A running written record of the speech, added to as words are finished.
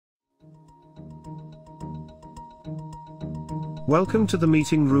Welcome to the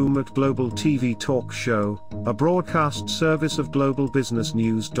meeting room at Global TV Talk Show, a broadcast service of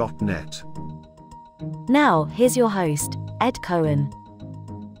globalbusinessnews.net. Now, here's your host, Ed Cohen.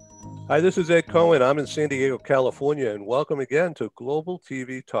 Hi, this is Ed Cohen. I'm in San Diego, California, and welcome again to Global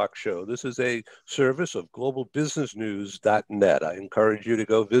TV Talk Show. This is a service of globalbusinessnews.net. I encourage you to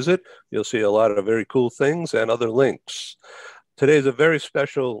go visit. You'll see a lot of very cool things and other links. Today's a very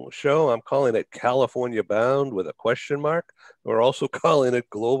special show. I'm calling it California Bound with a question mark. We're also calling it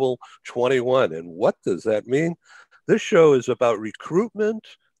Global 21. And what does that mean? This show is about recruitment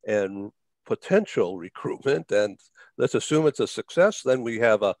and potential recruitment. And let's assume it's a success. Then we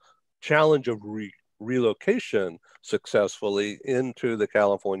have a challenge of relocation successfully into the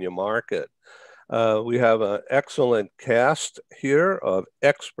California market. We have an excellent cast here of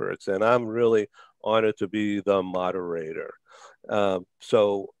experts, and I'm really honored to be the moderator.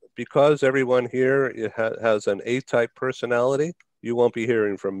 So because everyone here has an A-type personality, you won't be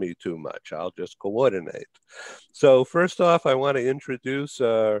hearing from me too much. I'll just coordinate. So first off, I want to introduce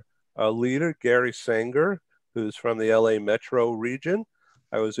our leader, Gary Saenger, who's from the LA Metro region.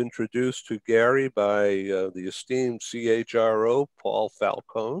 I was introduced to Gary by the esteemed CHRO, Paul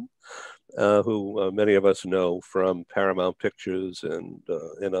Falcone, who many of us know from Paramount Pictures and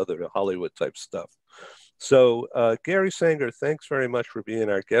other Hollywood type stuff. So Gary Saenger, thanks very much for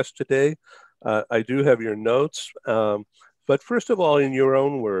being our guest today. I do have your notes, but first of all, in your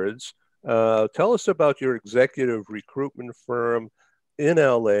own words, tell us about your executive recruitment firm in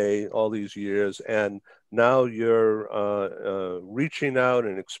LA all these years, and now you're reaching out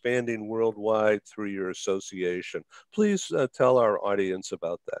and expanding worldwide through your association. Please tell our audience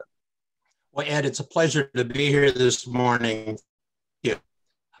about that. Well, Ed, it's a pleasure to be here this morning. Yeah.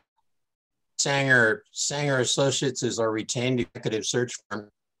 Saenger Associates is our retained executive search firm.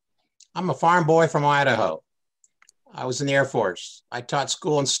 I'm a farm boy from Idaho. I was in the Air Force. I taught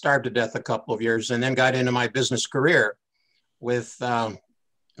school and starved to death a couple of years and then got into my business career with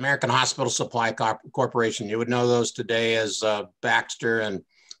American Hospital Supply Corporation. You would know those today as Baxter and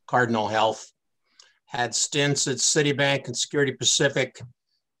Cardinal Health. Had stints at Citibank and Security Pacific.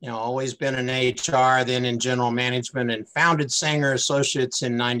 Always been in HR, then in general management, and founded Saenger Associates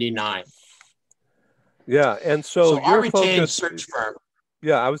in '99. Yeah, and so our retained search firm.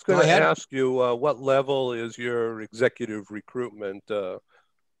 Yeah, I was going to ask you, what level is your executive recruitment?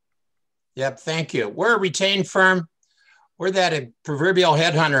 Yep, thank you. We're a retained firm. We're that proverbial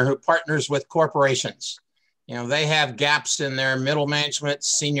headhunter who partners with corporations. They have gaps in their middle management,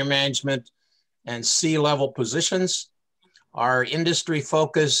 senior management, and C-level positions. Our industry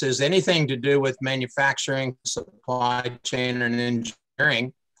focus is anything to do with manufacturing, supply chain, and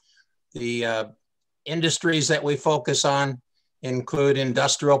engineering. The industries that we focus on include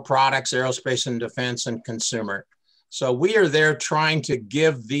industrial products, aerospace and defense, and consumer. So we are there trying to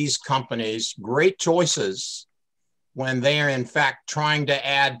give these companies great choices when they are in fact trying to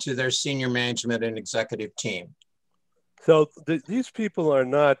add to their senior management and executive team. So these people are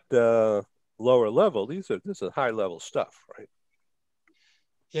not lower level. This is high level stuff, right?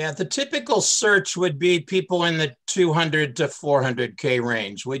 Yeah, the typical search would be people in the 200 to 400K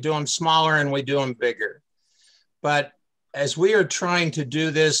range. We do them smaller and we do them bigger. But as we are trying to do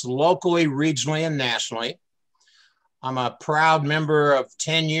this locally, regionally, and nationally, I'm a proud member of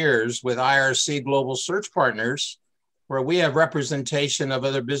 10 years with IRC Global Search Partners, where we have representation of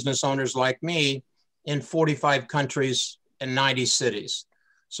other business owners like me in 45 countries and 90 cities.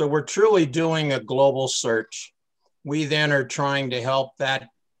 So we're truly doing a global search. We then are trying to help that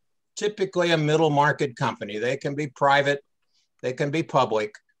typically a middle market company. They can be private, they can be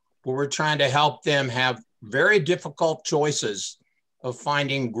public, but we're trying to help them have very difficult choices of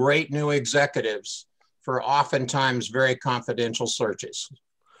finding great new executives for oftentimes very confidential searches.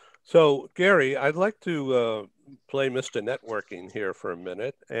 So Gary, I'd like to play Mr. Networking here for a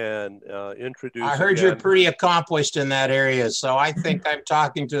minute and introduce. I heard you're pretty accomplished in that area, so I think I'm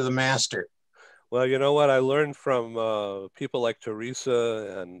talking to the master. Well, you know what? I learned from people like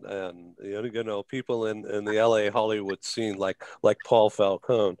Teresa and people in the LA Hollywood scene like Paul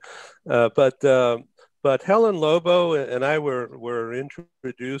Falcone. But Helen, Lobo, and I were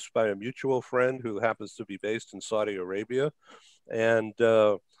introduced by a mutual friend who happens to be based in Saudi Arabia, and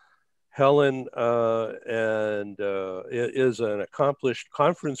Helen is an accomplished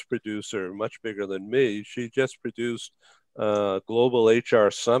conference producer, much bigger than me. She just produced Global HR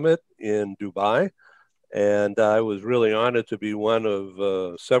Summit in Dubai, and I was really honored to be one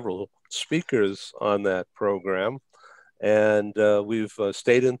of several speakers on that program, and we've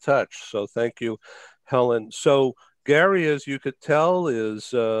stayed in touch. So thank you, Helen. So Gary, as you could tell, is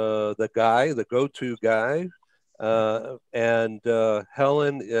the go-to guy And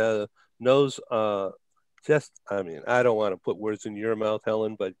Helen knows I mean, I don't want to put words in your mouth,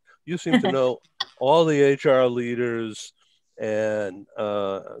 Helen, but you seem to know all the HR leaders and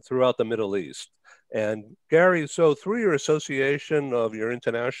throughout the Middle East. And Gary, so through your association of your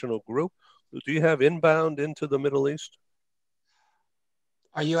international group, do you have inbound into the Middle East?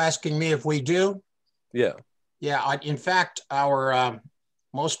 Are you asking me if we do? Yeah. Yeah, in fact, our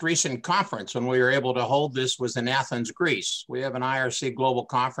most recent conference, when we were able to hold this, was in Athens, Greece. We have an IRC global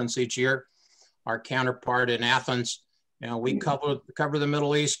conference each year. Our counterpart in Athens, you know, we cover the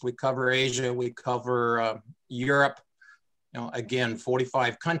Middle East, we cover Asia, we cover Europe, you know, again,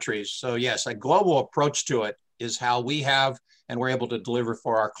 45 countries. So yes, a global approach to it is how we have, and we're able to deliver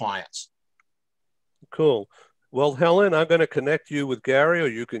for our clients. Cool. Well, Helen, I'm going to connect you with Gary, or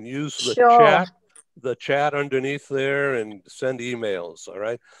you can use the chat underneath there and send emails. All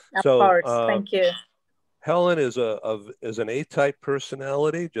right. Of course. Thank you. Helen is an A-type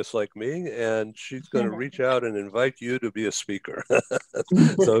personality, just like me, and she's going to reach out and invite you to be a speaker.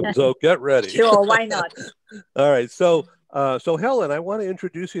 so get ready. Sure, why not? All right. So Helen, I want to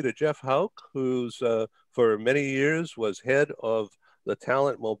introduce you to Jeff Houck, who's for many years was head of the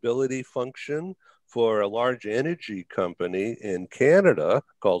talent mobility function for a large energy company in Canada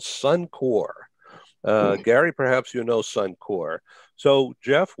called Suncor. Gary, perhaps you know Suncor. So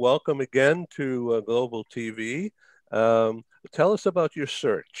Jeff, welcome again to Global TV. Tell us about your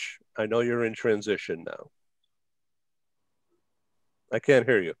search. I know you're in transition now. I can't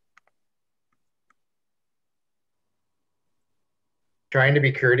hear you. Trying to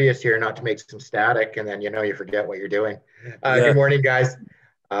be courteous here, not to make some static, and then you forget what you're doing. Good morning, guys.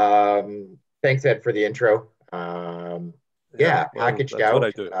 Thanks, Ed, for the intro. Packaged out. What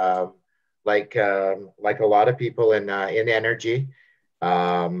I do. Like a lot of people in energy,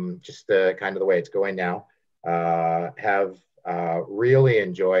 just kind of the way it's going now, have really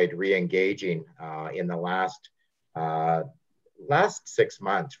enjoyed re-engaging in the last 6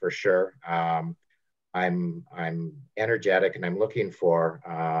 months for sure. I'm energetic, and I'm looking for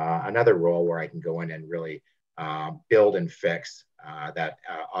another role where I can go in and really build and fix that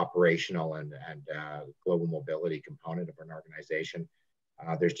operational and global mobility component of an organization.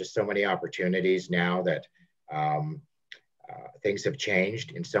 There's just so many opportunities now that things have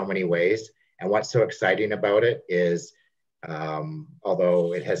changed in so many ways. And what's so exciting about it is,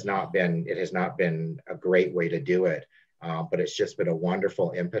 although it has not been a great way to do it, but it's just been a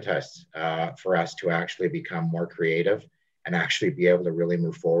wonderful impetus for us to actually become more creative and actually be able to really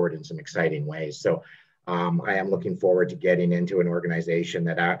move forward in some exciting ways. So I am looking forward to getting into an organization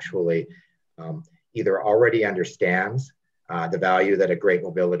that actually either already understands the value that a great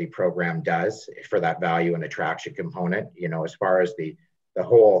mobility program does for that value and attraction component, as far as the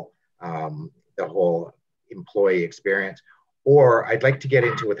whole employee experience, or I'd like to get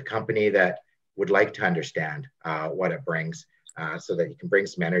into with a company that would like to understand what it brings, so that you can bring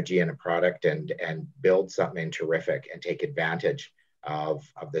some energy in a product and build something terrific and take advantage of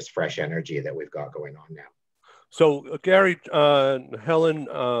this fresh energy that we've got going on now. So Gary, Helen,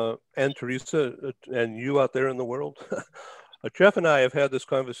 and Teresa, and you out there in the world, Jeff and I have had this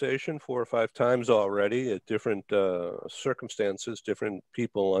conversation 4 or 5 times already at different circumstances, different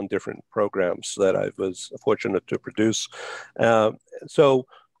people on different programs that I was fortunate to produce. So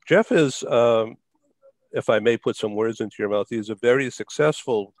Jeff is, if I may put some words into your mouth, he's a very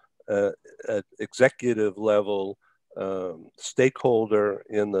successful executive level stakeholder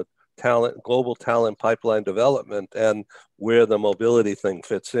in the global talent pipeline development, and where the mobility thing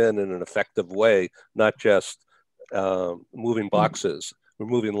fits in an effective way, not just moving boxes. We're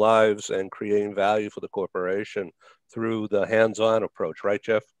moving lives and creating value for the corporation through the hands-on approach, right,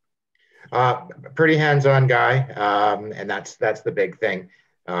 Jeff? Pretty hands-on guy, and that's the big thing.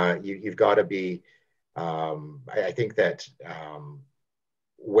 You've got to be. I think that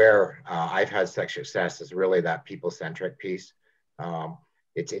where I've had such success is really that people-centric piece.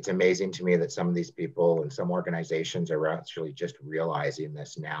 It's amazing to me that some of these people and some organizations are actually just realizing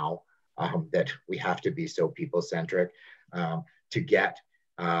this now, that we have to be so people-centric to get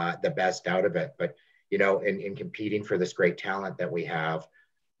the best out of it. But, in competing for this great talent that we have,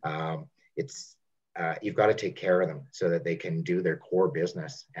 you've got to take care of them so that they can do their core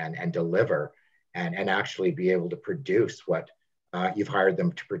business and deliver and actually be able to produce what you've hired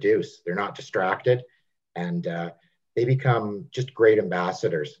them to produce. They're not distracted, and they become just great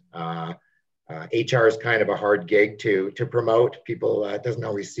ambassadors. HR is kind of a hard gig to promote. People doesn't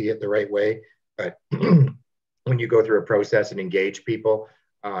always see it the right way, but when you go through a process and engage people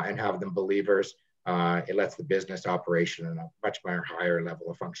and have them believers, it lets the business operation in a much more higher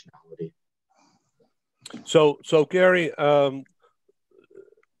level of functionality. So Gary,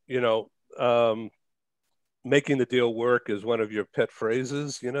 making the deal work is one of your pet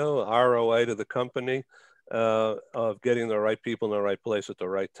phrases, ROI to the company, of getting the right people in the right place at the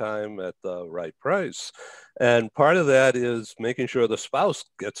right time at the right price. And part of that is making sure the spouse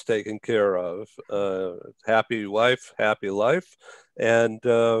gets taken care of. Happy wife, happy life. And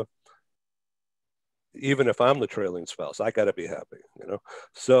even if I'm the trailing spouse, I got to be happy,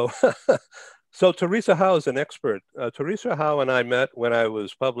 So, so Teresa Howe is an expert. Teresa Howe and I met when I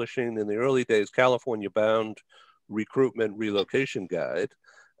was publishing in the early days California Bound Recruitment Relocation Guide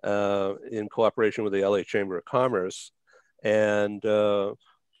in cooperation with the LA Chamber of Commerce. And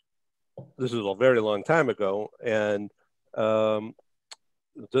this is a very long time ago. And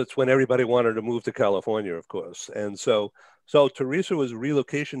that's when everybody wanted to move to California, of course. And so Teresa was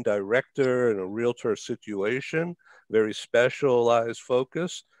relocation director in a realtor situation, very specialized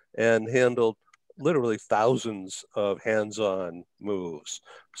focus, and handled literally thousands of hands-on moves.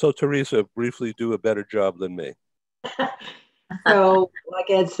 So Teresa, briefly do a better job than me. So like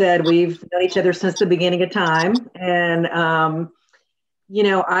Ed said, we've known each other since the beginning of time. And,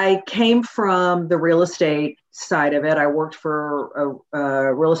 I came from the real estate side of it. I worked for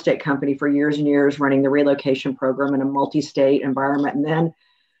a real estate company for years and years, running the relocation program in a multi-state environment. And then,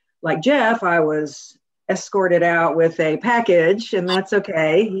 like Jeff, I was escorted out with a package, and that's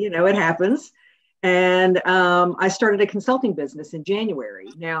okay. It happens. And I started a consulting business in January.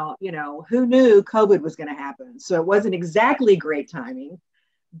 Now, who knew COVID was going to happen? So it wasn't exactly great timing.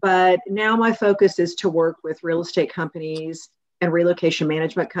 But now my focus is to work with real estate companies and relocation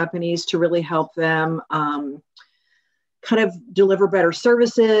management companies to really help them kind of deliver better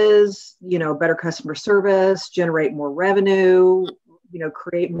services, better customer service, generate more revenue,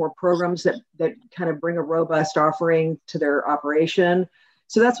 create more programs that kind of bring a robust offering to their operation.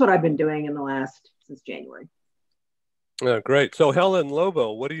 So that's what I've been doing since January. Great. So Helen,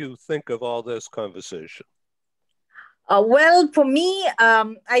 Lobo, what do you think of all this conversation? Well, for me,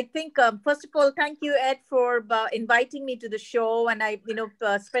 I think, first of all, thank you, Ed, for inviting me to the show. And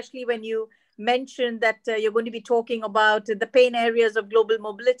especially when you mentioned that you're going to be talking about the pain areas of global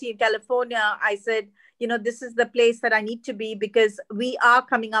mobility in California, I said, this is the place that I need to be, because we are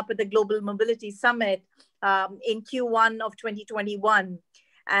coming up with the Global Mobility Summit in Q1 of 2021.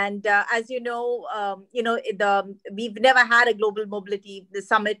 And as you know, we've never had a global mobility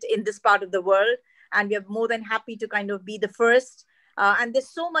summit in this part of the world. And we are more than happy to kind of be the first. And there's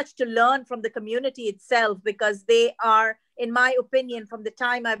so much to learn from the community itself, because they are, in my opinion, from the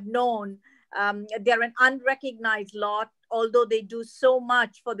time I've known, they're an unrecognized lot, although they do so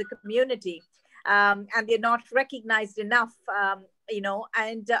much for the community. And they're not recognized enough,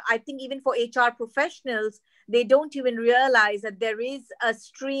 and I think even for HR professionals, they don't even realize that there is a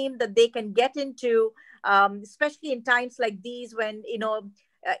stream that they can get into, especially in times like these when,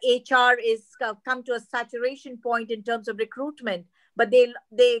 HR is come to a saturation point in terms of recruitment, but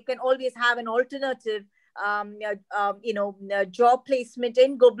they can always have an alternative, job placement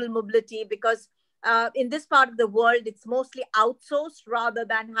in global mobility, because in this part of the world, it's mostly outsourced rather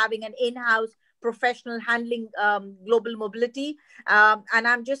than having an in-house professional handling global mobility. And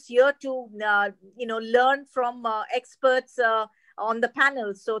I'm just here to, learn from experts on the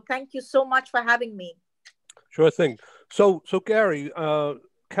panel. So thank you so much for having me. Sure thing. So Gary,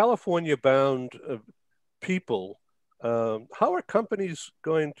 California-bound people, how are companies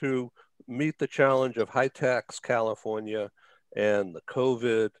going to meet the challenge of high-tax California and the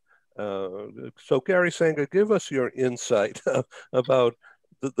COVID? So Gary Saenger, give us your insight about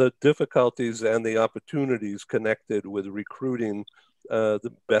the difficulties and the opportunities connected with recruiting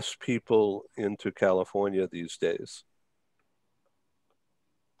the best people into California these days.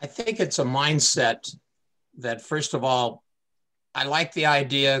 I think it's a mindset that, first of all, I like the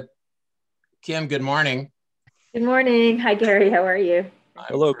idea. Kim, good morning. Good morning. Hi, Gary. How are you?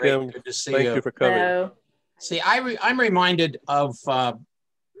 Hello, Kim. Good to see you. Thank you for coming. Hello. See, I'm reminded of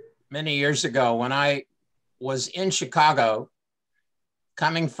many years ago when I was in Chicago,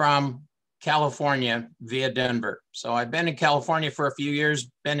 coming from California via Denver. So I've been in California for a few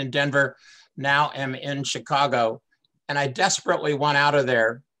years, been in Denver, now am in Chicago. And I desperately want out of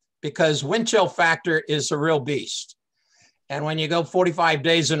there because wind chill factor is a real beast. And when you go 45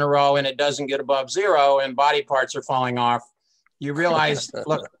 days in a row and it doesn't get above zero and body parts are falling off, you realize,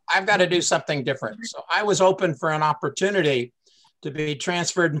 look, I've got to do something different. So I was open for an opportunity to be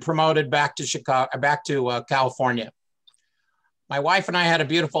transferred and promoted back to California. My wife and I had a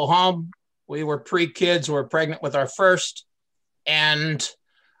beautiful home. We were pre-kids, we were pregnant with our first. And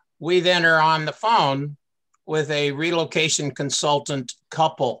we then are on the phone with a relocation consultant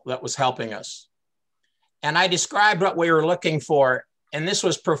couple that was helping us. And I described what we were looking for. And this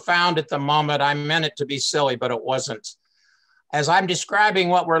was profound at the moment. I meant it to be silly, but it wasn't. As I'm describing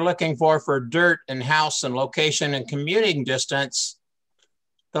what we're looking for dirt and house and location and commuting distance,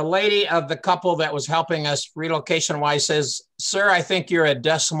 the lady of the couple that was helping us relocation-wise says, "Sir, I think you're a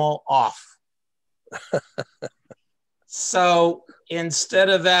decimal off." So instead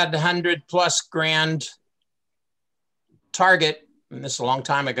of that 100+ grand target, and this is a long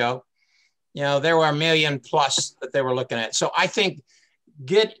time ago, there were $1 million+ that they were looking at. So I think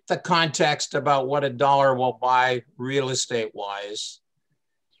get the context about what a dollar will buy real estate wise.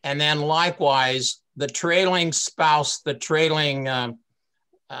 And then likewise, the trailing spouse, the trailing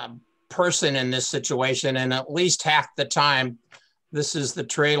person in this situation, and at least half the time, this is the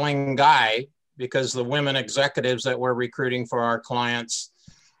trailing guy, because the women executives that we're recruiting for our clients,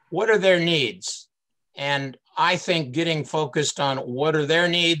 what are their needs? And I think getting focused on what are their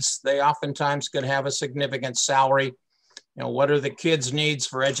needs, they oftentimes can have a significant salary. What are the kids' needs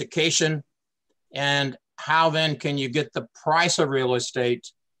for education? And how then can you get the price of real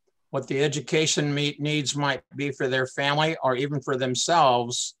estate, what the education needs might be for their family or even for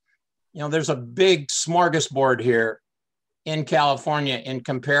themselves? There's a big smorgasbord here in California in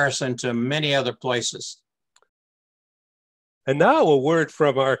comparison to many other places. And now a word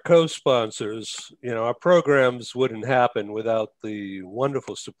from our co-sponsors. Our programs wouldn't happen without the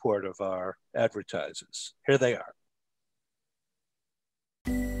wonderful support of our advertisers. Here they are.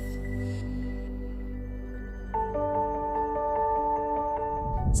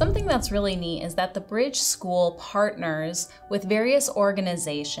 Something that's really neat is that the Bridge School partners with various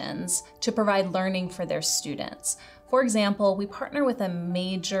organizations to provide learning for their students. For example, we partner with a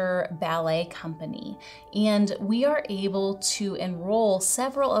major ballet company, and we are able to enroll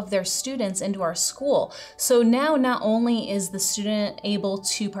several of their students into our school. So now not only is the student able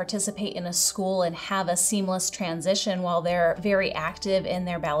to participate in a school and have a seamless transition while they're very active in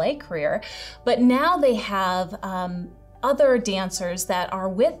their ballet career, but now they have other dancers that are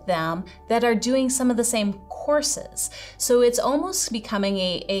with them that are doing some of the same courses. So it's almost becoming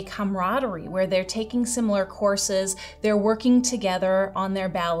a camaraderie where they're taking similar courses, they're working together on their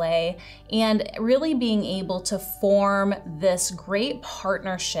ballet, and really being able to form this great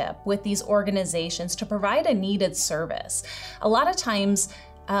partnership with these organizations to provide a needed service. A lot of times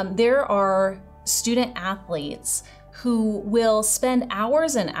there are student athletes who will spend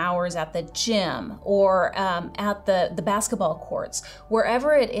hours and hours at the gym or at the basketball courts,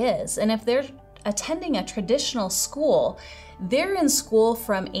 wherever it is. And if they're attending a traditional school, they're in school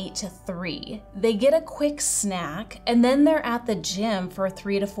from 8 to 3. They get a quick snack, and then they're at the gym for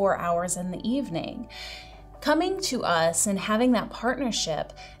 3 to 4 hours in the evening. Coming to us and having that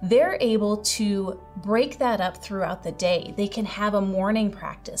partnership, they're able to break that up throughout the day. They can have a morning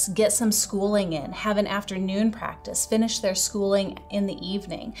practice, get some schooling in, have an afternoon practice, finish their schooling in the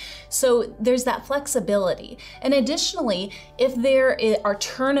evening. So there's that flexibility. And additionally, if there are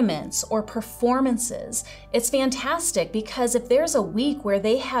tournaments or performances, it's fantastic because if there's a week where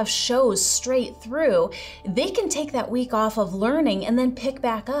they have shows straight through, they can take that week off of learning and then pick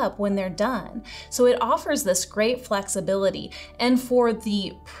back up when they're done. So it offers this great flexibility. And for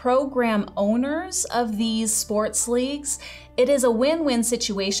the program owners of these sports leagues, it is a win-win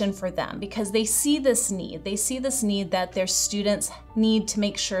situation for them because they see this need. They see this need that their students need to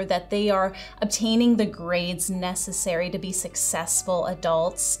make sure that they are obtaining the grades necessary to be successful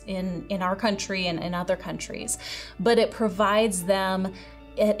adults in our country and in other countries. But it provides them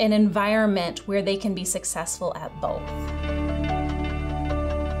an environment where they can be successful at both.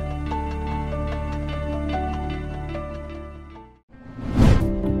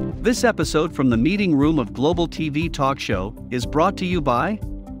 This episode from the meeting room of Global TV Talk Show is brought to you by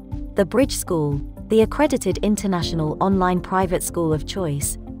The Bridge School, the accredited international online private school of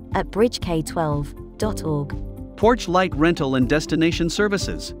choice at bridgek12.org. Porch Light Rental and Destination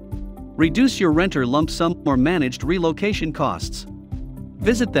Services. Reduce your renter lump sum or managed relocation costs.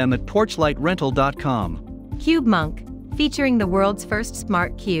 Visit them at porchlightrental.com. Cube Monk, featuring the world's first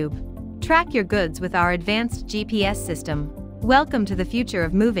smart cube. Track your goods with our advanced GPS system. Welcome to the future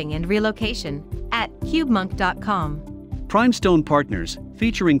of moving and relocation at cubemonk.com. Primestone Partners,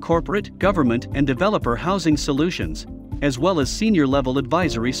 featuring corporate, government, and developer housing solutions, as well as senior-level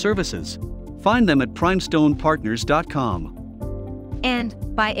advisory services. Find them at primestonepartners.com.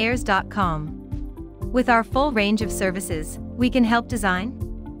 And by heirs.com. With our full range of services, we can help design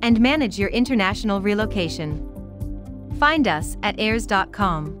and manage your international relocation. Find us at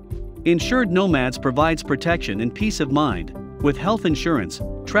heirs.com. Insured Nomads provides protection and peace of mind with health insurance,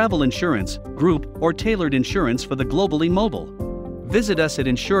 travel insurance, group, or tailored insurance for the globally mobile. Visit us at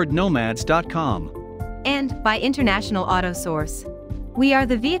insurednomads.com. and by International Auto Source. We are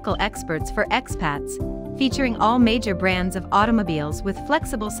the vehicle experts for expats, featuring all major brands of automobiles with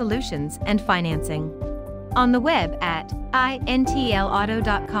flexible solutions and financing. On the web at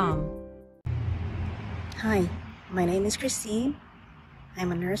intlauto.com. Hi, my name is Christine.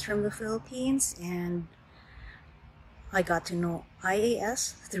 I'm a nurse from the Philippines, and I got to know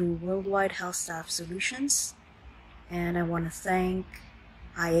IAS through Worldwide Health Staff Solutions. And I want to thank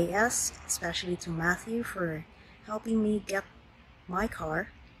IAS, especially to Matthew, for helping me get my car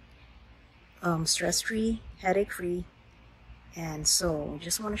stress-free, headache-free. And so I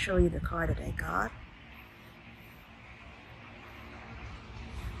just want to show you the car that I got.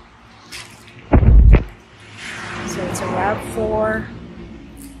 So it's a RAV4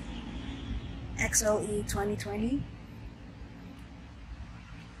 XLE 2020.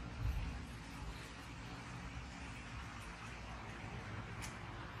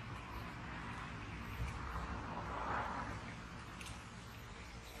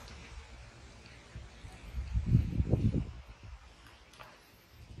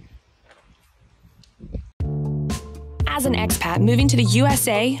 As an expat moving to the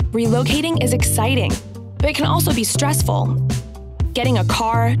USA, relocating is exciting, but it can also be stressful. Getting a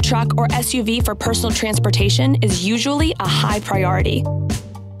car, truck, or SUV for personal transportation is usually a high priority.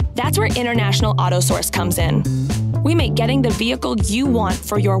 That's where International Auto Source comes in. We make getting the vehicle you want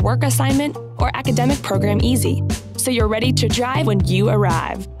for your work assignment or academic program easy, so you're ready to drive when you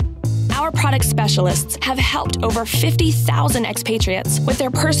arrive. Our product specialists have helped over 50,000 expatriates with their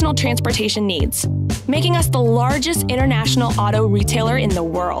personal transportation needs, making us the largest international auto retailer in the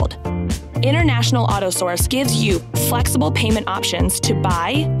world. International Auto Source gives you flexible payment options to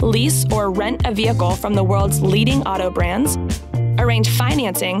buy, lease, or rent a vehicle from the world's leading auto brands, arrange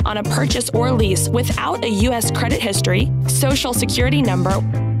financing on a purchase or lease without a U.S. credit history, social security number,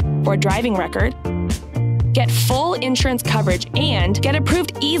 or driving record, get full insurance coverage, and get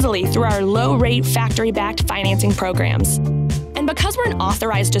approved easily through our low-rate factory-backed financing programs. And because we're an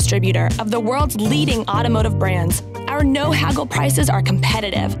authorized distributor of the world's leading automotive brands, our no-haggle prices are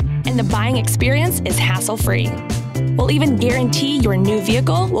competitive, and the buying experience is hassle-free. We'll even guarantee your new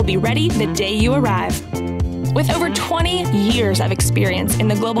vehicle will be ready the day you arrive. With over 20 years of experience in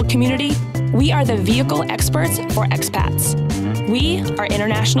the global community, we are the vehicle experts for expats. We are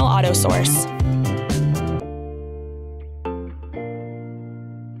International Auto Source.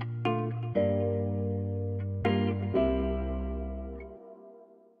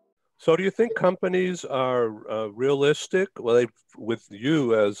 So do you think companies are realistic? Well, with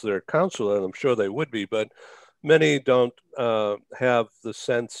you as their counselor, I'm sure they would be, but many don't have the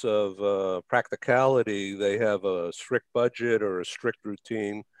sense of practicality. They have a strict budget or a strict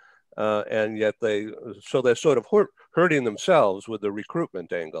routine, and yet they're sort of hurting themselves with the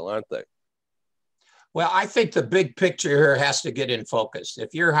recruitment angle, aren't they? Well, I think the big picture here has to get in focus.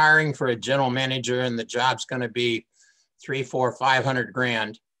 If you're hiring for a general manager and the job's going to be $300,000, $400,000,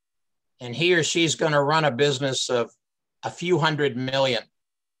 $500,000, and he or she's going to run a business of a few $100 million,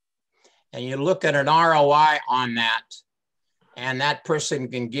 and you look at an ROI on that, and that person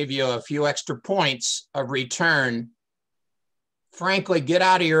can give you a few extra points of return, frankly, get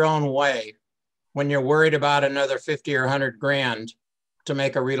out of your own way when you're worried about another 50 or 100 grand to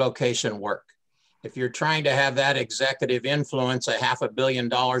make a relocation work. If you're trying to have that executive influence, a $500 million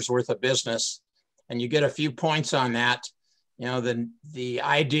worth of business, and you get a few points on that, you know, the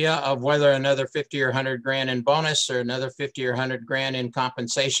idea of whether another 50 or 100 grand in bonus or another 50 or 100 grand in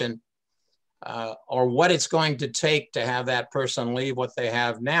compensation, or what it's going to take to have that person leave what they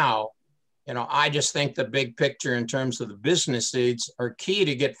have now, you know, I just think the big picture in terms of the business needs are key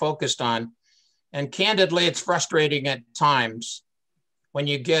to get focused on. And candidly, it's frustrating at times when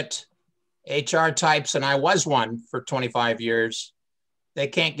you get HR types, and I was one for 25 years, they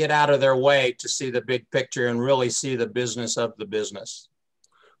can't get out of their way to see the big picture and really see the business of the business.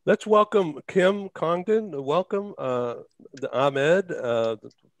 Let's welcome Kim Congdon. Welcome, Ahmed.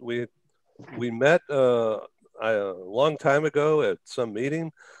 We met a long time ago at some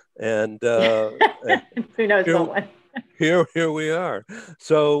meeting, and who knows someone. Here we are.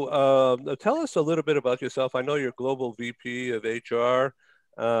 So tell us a little bit about yourself. I know you're Global VP of HR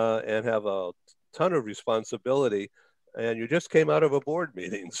and have a ton of responsibility, and you just came out of a board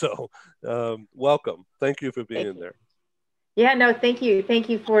meeting. So welcome. Thank you for being there. Yeah, no, thank you. Thank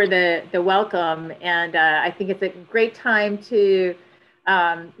you for the welcome. And I think it's a great time to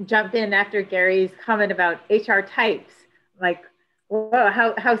jump in after Gary's comment about HR types. Like, whoa,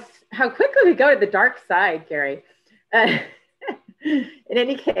 how quickly we go to the dark side, Gary. In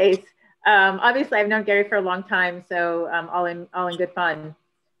any case, obviously I've known Gary for a long time, so all in good fun.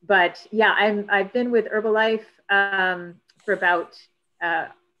 but yeah, I've been with Herbalife for about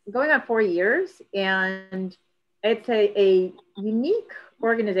going on 4 years, and it's a unique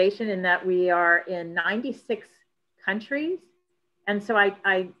organization in that we are in 96 countries, and so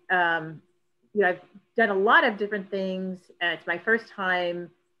I've done a lot of different things. It's my first time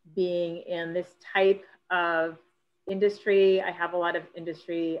being in this type of industry. I have a lot of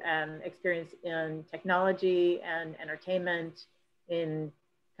industry experience in technology and entertainment in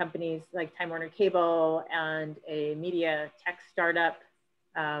companies like Time Warner Cable and a media tech startup,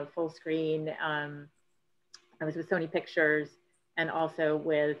 full screen. I was with Sony Pictures and also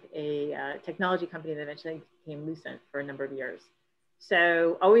with a technology company that eventually became Lucent for a number of years.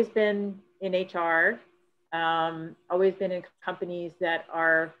 So always been in HR, always been in companies that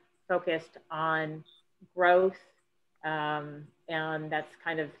are focused on growth. And that's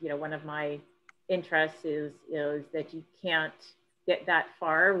kind of, one of my interests is that you can't get that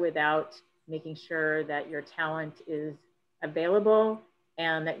far without making sure that your talent is available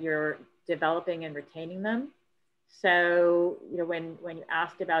and that you're developing and retaining them. So, when you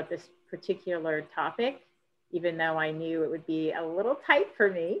asked about this particular topic, even though I knew it would be a little tight for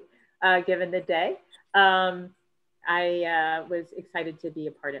me, given the day, I was excited to be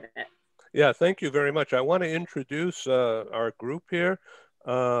a part of it. Yeah, thank you very much. I want to introduce our group here.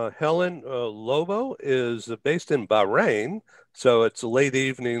 Helen Lobo is based in Bahrain, so it's late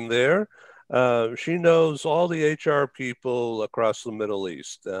evening there. She knows all the HR people across the Middle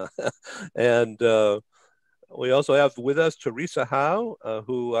East. And we also have with us Teresa Howe,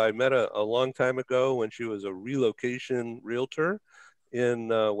 who I met a long time ago when she was a relocation realtor in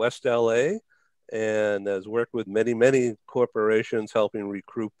West LA, and has worked with many, many corporations helping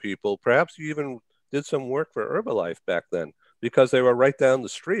recruit people. Perhaps you even did some work for Herbalife back then, because they were right down the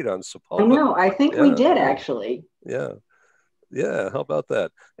street on Sepulveda. I know, I think we did actually. Yeah, how about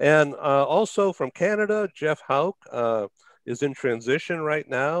that? And also from Canada, Jeff Houck is in transition right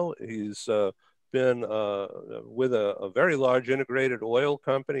now. He's been with a very large integrated oil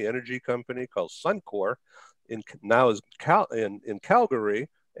company, energy company called Suncor, now is in Calgary.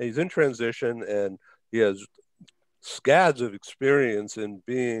 He's in transition, and he has scads of experience in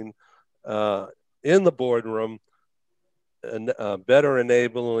being in the boardroom and better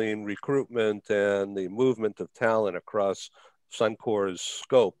enabling recruitment and the movement of talent across Suncor's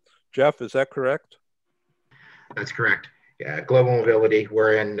scope. Jeff, is that correct? That's correct. Yeah, global mobility.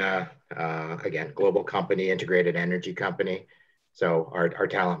 We're in, again, global company, integrated energy company. So our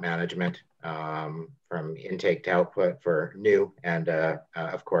talent management, from intake to output for new and,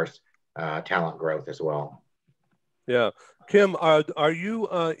 of course, talent growth as well. Yeah. Kim, are you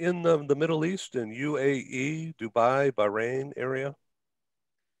in the Middle East, in UAE, Dubai, Bahrain area?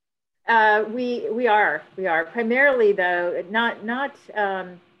 We are primarily, though, not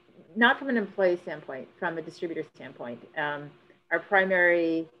from an employee standpoint, from a distributor standpoint. Our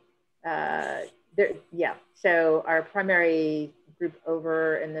primary, so our primary group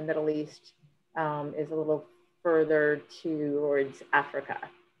over in the Middle East is a little further towards Africa.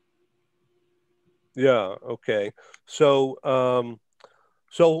 Yeah. Okay. So,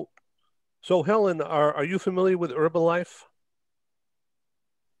 so Helen, are you familiar with Herbalife?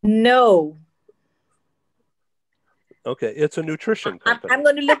 No. Okay, it's a nutrition company. I'm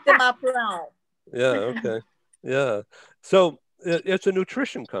going to look them up now. Yeah. Okay. Yeah. So it's a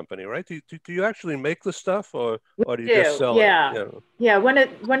nutrition company, right? Do you actually make the stuff, or do you just sell it? Yeah. One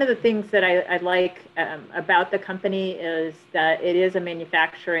of the things that I like about the company is that it is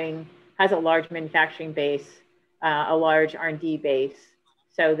has a large manufacturing base, a large R&D base,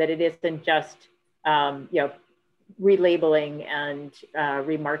 so that it isn't just relabeling and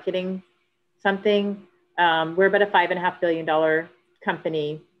remarketing something. We're about a $5.5 billion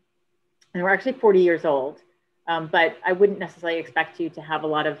company, and we're actually 40 years old. But I wouldn't necessarily expect you to have a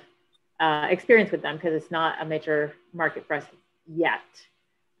lot of experience with them because it's not a major market for us yet.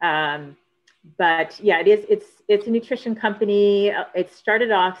 But yeah, it's a nutrition company. It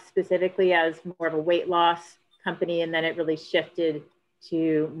started off specifically as more of a weight loss company, and then it really shifted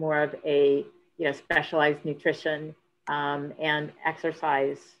to more of a specialized nutrition and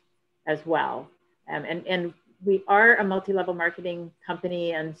exercise as well. And we are a multi-level marketing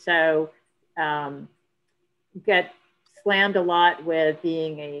company, and so get slammed a lot with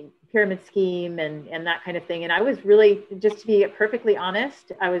being a pyramid scheme and that kind of thing. And I was really, just to be perfectly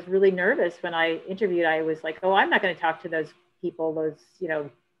honest, I was really nervous when I interviewed. I was like, oh, I'm not going to talk to those people, those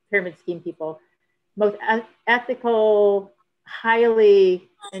pyramid scheme people. Most ethical, highly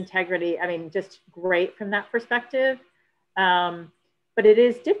integrity. I mean, just great from that perspective. But it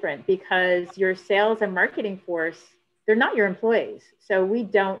is different because your sales and marketing force they're not your employees. So we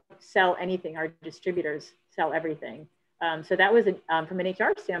don't sell anything. Our distributors sell everything. So that was, from an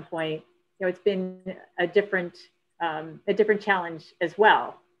HR standpoint, it's been a different challenge as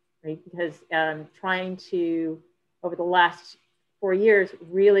well, right? Because trying to, over the last 4 years,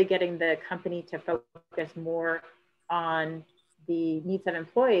 really getting the company to focus more on the needs of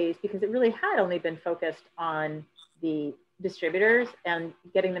employees, because it really had only been focused on the distributors, and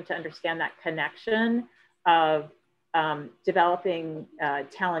getting them to understand that connection of developing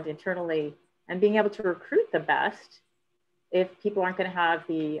talent internally and being able to recruit the best if people aren't going to have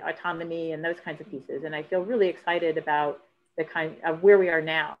the autonomy and those kinds of pieces. And I feel really excited about the kind of where we are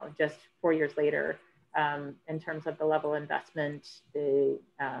now, just 4 years later, in terms of the level of investment, the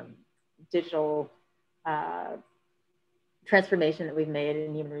digital transformation that we've made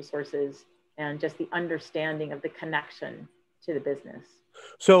in human resources, and just the understanding of the connection to the business.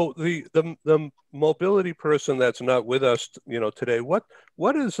 So the mobility person that's not with us, today, what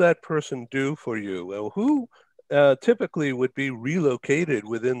does that person do for you? Who typically would be relocated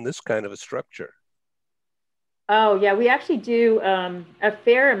within this kind of a structure? Oh yeah, we actually do a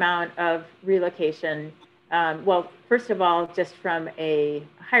fair amount of relocation. Well, first of all, just from a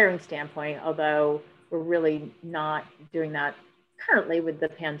hiring standpoint, although we're really not doing that currently with the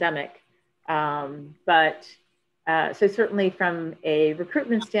pandemic. So certainly from a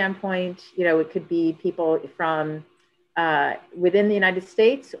recruitment standpoint, it could be people from within the United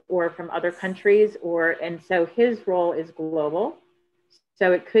States or from other countries, and so his role is global.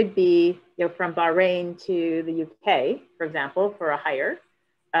 So it could be, from Bahrain to the UK, for example, for a hire.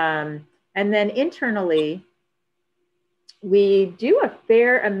 And then internally, we do a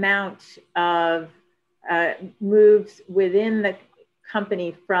fair amount of moves within the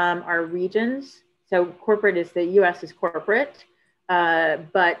company from our regions. So corporate is the US is corporate,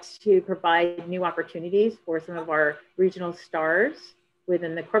 but to provide new opportunities for some of our regional stars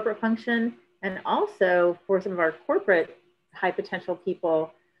within the corporate function, and also for some of our corporate high potential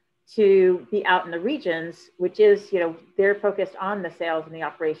people to be out in the regions, which is, they're focused on the sales and the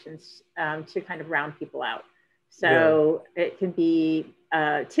operations to kind of round people out. So It can be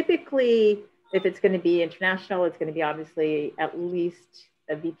typically, if it's going to be international, it's going to be obviously at least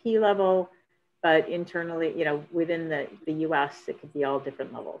a VP level, but internally, within the US, it could be all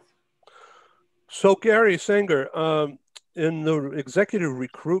different levels. So Gary Saenger, in the executive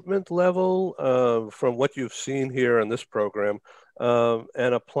recruitment level, from what you've seen here in this program,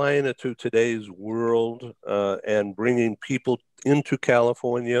 and applying it to today's world, and bringing people into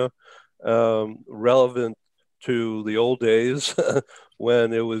California, relevant to the old days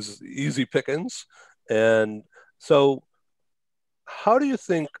when it was easy pickings. And so how do you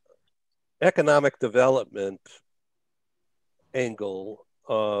think economic development angle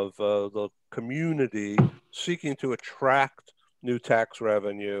of the community seeking to attract new tax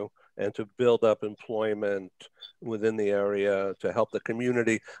revenue and to build up employment within the area to help the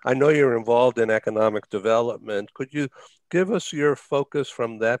community? I know you're involved in economic development. Could you give us your focus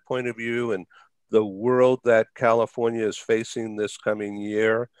from that point of view and the world that California is facing this coming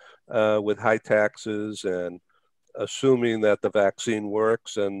year with high taxes and assuming that the vaccine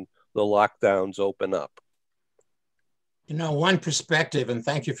works and the lockdowns open up? One perspective, and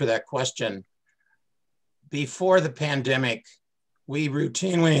thank you for that question. Before the pandemic, we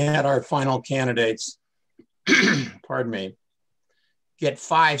routinely had our final candidates, pardon me, get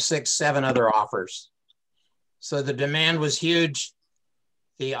 5, 6, 7 other offers. So the demand was huge.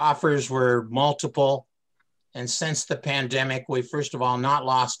 The offers were multiple. And since the pandemic, we first of all not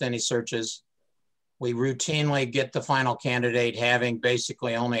lost any searches. We routinely get the final candidate having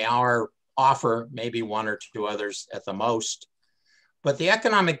basically only our offer, maybe 1 or 2 others at the most. But the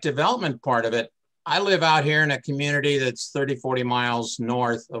economic development part of it, I live out here in a community that's 30, 40 miles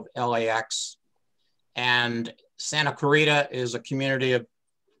north of LAX. And Santa Clarita is a community of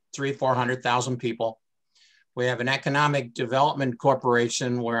 300,000, 400,000 people. We have an economic development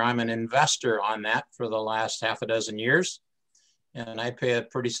corporation where I'm an investor on that for the last half a dozen years. And I pay a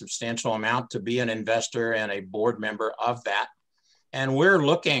pretty substantial amount to be an investor and a board member of that. And we're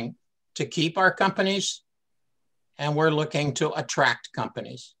looking to keep our companies, and we're looking to attract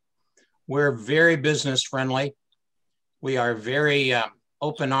companies. We're very business friendly. We are very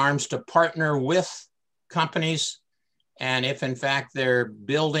open arms to partner with companies. And if in fact they're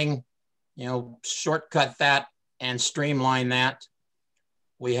building, shortcut that and streamline that.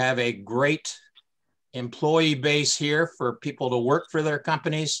 We have a great employee base here for people to work for their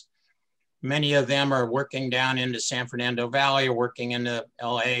companies. Many of them are working down into San Fernando Valley or working into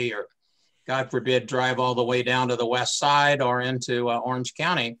LA, or God forbid, drive all the way down to the west side or into Orange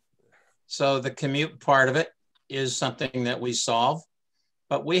County. So the commute part of it is something that we solve,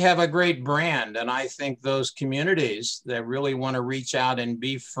 but we have a great brand. And I think those communities that really want to reach out and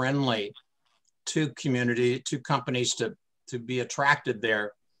be friendly to companies to be attracted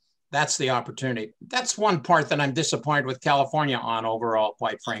there, that's the opportunity. That's one part that I'm disappointed with California on overall,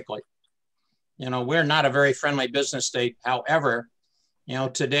 quite frankly. You know, we're not a very friendly business state. However, you know,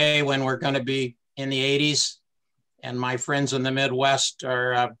 today when we're going to be in the 80s and my friends in the Midwest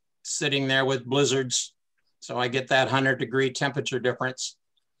are sitting there with blizzards, so I get that 100-degree temperature difference.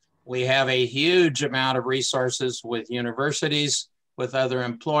 We have a huge amount of resources with universities, with other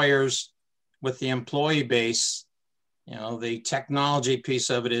employers, with the employee base. You know, the technology piece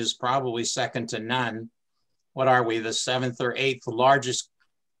of it is probably second to none. What are we, the 7th or 8th largest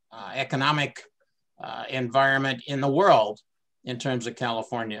economic environment in the world in terms of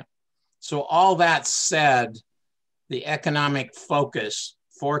California? So all that said, the economic focus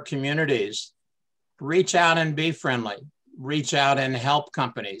for communities, reach out and be friendly, reach out and help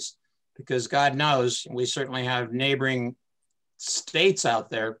companies, because God knows we certainly have neighboring states out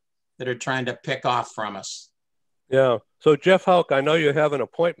there that are trying to pick off from us. Yeah. So Jeff Houck, I know you have an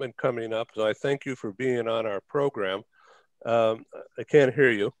appointment coming up, so I thank you for being on our program. I can't hear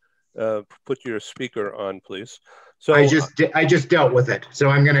you. Put your speaker on, please. So I just dealt with it, so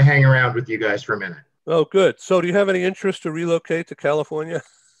I'm going to hang around with you guys for a minute. Oh, good. So do you have any interest to relocate to California?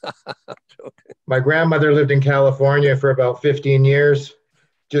 My grandmother lived in California for about 15 years,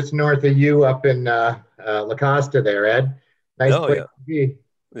 just north of you up in La Costa there, Ed. Nice place to be.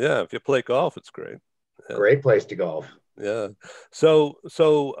 Yeah, if you play golf, it's great. Yeah. Great place to golf. Yeah. So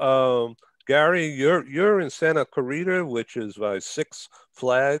Gary, you're in Santa Clarita, which is by Six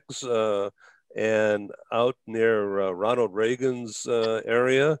Flags and out near Ronald Reagan's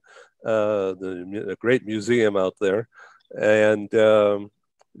area, the great museum out there. And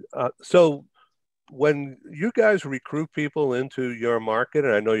so when you guys recruit people into your market,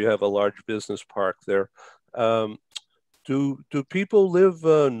 and I know you have a large business park there, do people live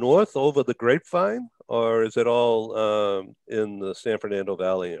north over the Grapevine, or is it all in the San Fernando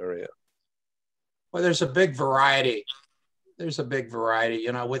Valley area? Well, there's a big variety. There's a big variety.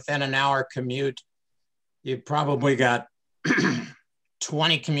 You know, within an hour commute, you've probably got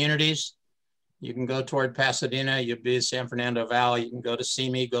 20 communities. You can go toward Pasadena, you'd be San Fernando Valley. You can go to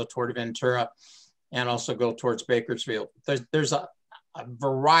Simi, go toward Ventura, and also go towards Bakersfield. There's a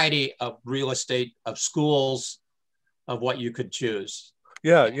variety of real estate, of schools, of what you could choose.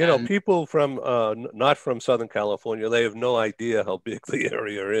 Yeah, you know, people from not from Southern California, they have no idea how big the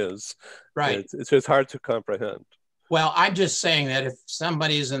area is. Right. It's just hard to comprehend. Well, I'm just saying that if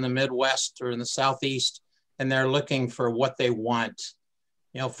somebody's in the Midwest or in the Southeast and they're looking for what they want,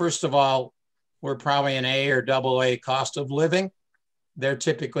 you know, first of all, we're probably an A or AA cost of living. They're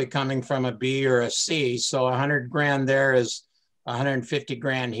typically coming from a B or a C. So 100 grand there is 150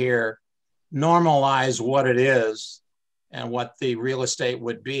 grand here. Normalize what it is and what the real estate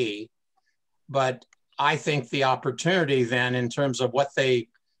would be. But I think the opportunity then in terms of what they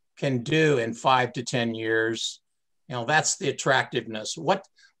can do in 5 to 10 years, you know, that's the attractiveness.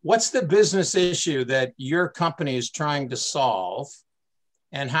 What's the business issue that your company is trying to solve?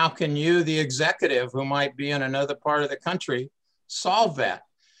 And how can you, the executive who might be in another part of the country, solve that?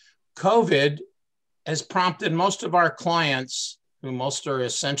 COVID has prompted most of our clients, who most are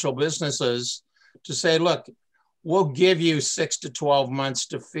essential businesses, to say, look, we'll give you 6 to 12 months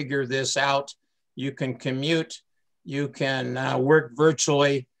to figure this out. You can commute, you can work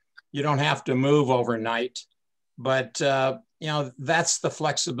virtually, you don't have to move overnight. But you know, that's the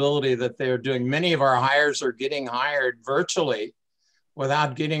flexibility that they're doing. Many of our hires are getting hired virtually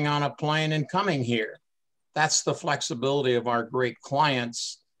without getting on a plane and coming here. That's the flexibility of our great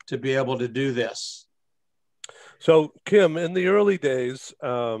clients to be able to do this. So Kim, in the early days,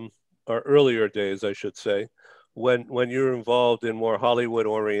 or earlier days, I should say, when you were involved in more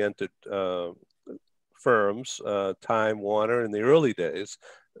Hollywood-oriented firms, Time Warner, in the early days,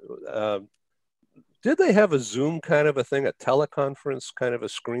 did they have a Zoom kind of a thing, a teleconference kind of a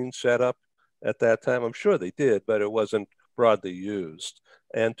screen setup at that time? I'm sure they did, but it wasn't broadly used.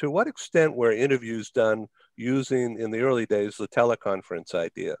 And to what extent were interviews done using, in the early days, the teleconference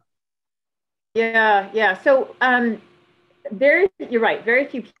idea? Yeah. So you're right. Very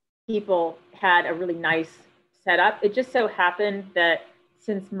few people had a really nice setup. It just so happened that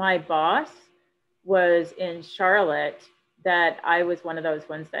since my boss was in Charlotte, that I was one of those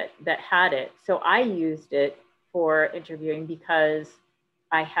ones that had it. So I used it for interviewing because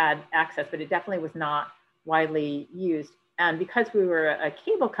I had access, but it definitely was not widely used. And because we were a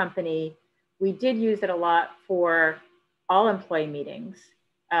cable company, we did use it a lot for all employee meetings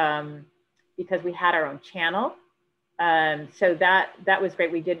because we had our own channel. So that was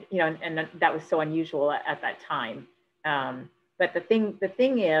great. We did, and that was so unusual at that time. But the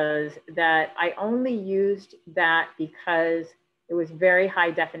thing is that I only used that because it was very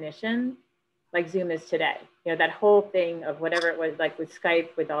high definition, like Zoom is today. That whole thing of whatever it was, like with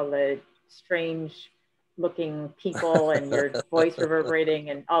Skype, with all the strange looking people and your voice reverberating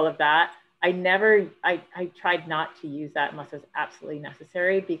and all of that. I tried not to use that unless it was absolutely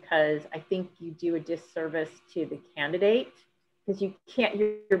necessary, because I think you do a disservice to the candidate, because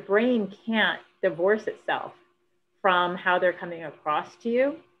your brain can't divorce itself from how they're coming across to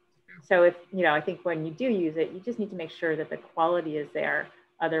you. So if, I think when you do use it, you just need to make sure that the quality is there.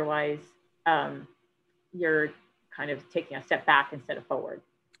 Otherwise, you're kind of taking a step back instead of forward.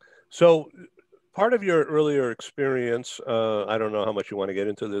 So part of your earlier experience, I don't know how much you want to get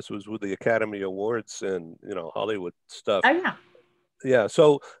into this, was with the Academy Awards and, Hollywood stuff. Oh, yeah. Yeah,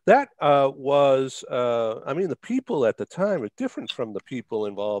 so that was, the people at the time are different from the people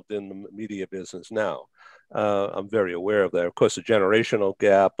involved in the media business now. I'm very aware of that. Of course, a generational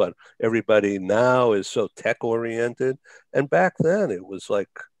gap, but everybody now is so tech-oriented. And back then, it was like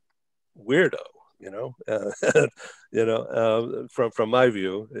weirdo, from my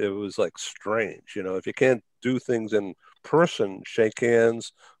view, it was like strange. If you can't do things in person, shake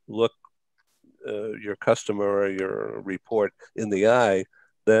hands, look your customer or your report in the eye,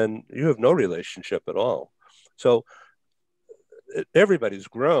 then you have no relationship at all. So everybody's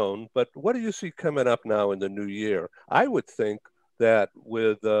grown, but what do you see coming up now in the new year? I would think that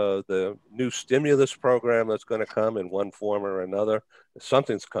with the new stimulus program that's going to come in one form or another,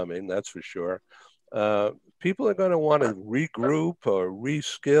 something's coming, that's for sure. People are going to want to regroup or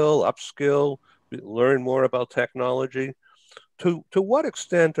reskill, upskill, learn more about technology. To what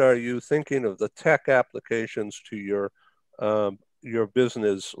extent are you thinking of the tech applications to your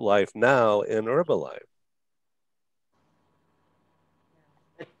business life now in Herbalife?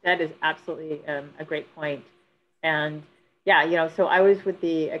 That is absolutely a great point. And yeah, so I was with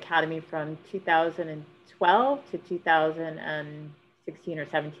the Academy from 2012 to 2016 or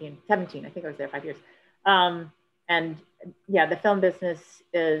 17, I think I was there 5 years. And yeah, the film business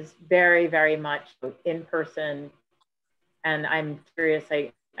is very, very much in person. And I'm curious,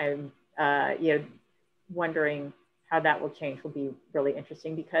 I'm wondering how that will change. Will be really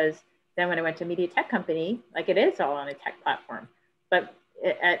interesting, because then when I went to a media tech company, like it is all on a tech platform. But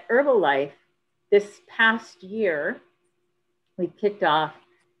at Herbalife, this past year, we kicked off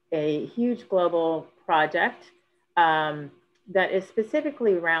a huge global project that is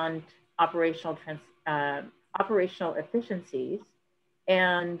specifically around operational efficiencies,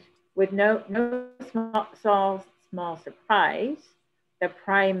 and with no small surprise, the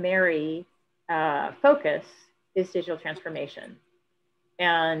primary focus is digital transformation.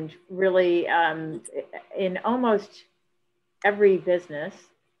 And really, in almost every business,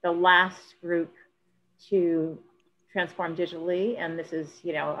 the last group to transform digitally, and this is,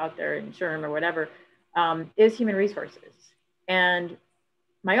 out there in SHRM or whatever, is human resources. And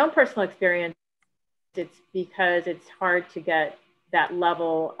my own personal experience, it's because it's hard to get that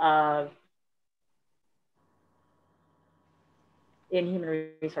level of in human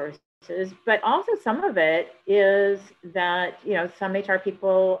resources, but also some of it is that, some HR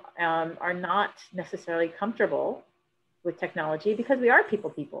people are not necessarily comfortable with technology, because we are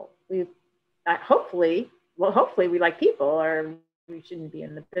people. We hopefully we like people, or we shouldn't be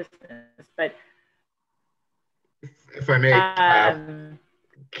in the business. But if I may,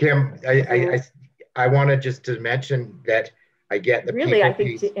 Kim, I wanted just to mention that I get the really, I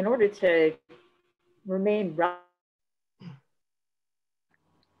think in order to remain relevant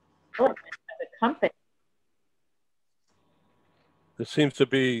as a company. There seems to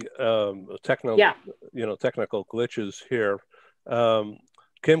be technical glitches here.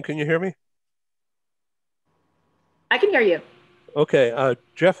 Kim, can you hear me? I can hear you. Okay.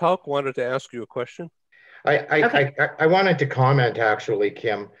 Jeff Houck wanted to ask you a question. I wanted to comment, actually,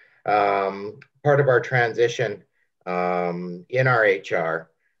 Kim. Part of our transition in our HR,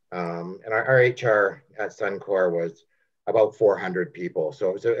 and our HR at Suncor was about 400 people. So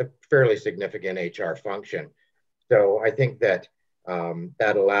it was a fairly significant HR function. So I think that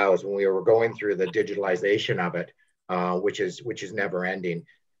that allows, when we were going through the digitalization of it, which is never ending,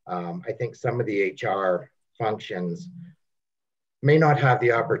 I think some of the HR functions may not have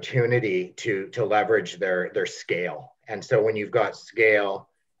the opportunity to leverage their scale. And so when you've got scale,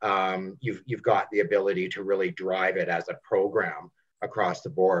 you've got the ability to really drive it as a program across the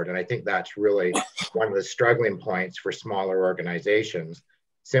board. And I think that's really one of the struggling points for smaller organizations,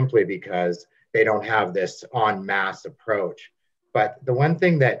 simply because they don't have this en masse approach. But the one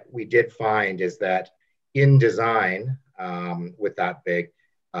thing that we did find is that in design with that big,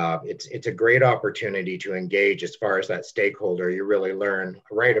 it's a great opportunity to engage as far as that stakeholder. You really learn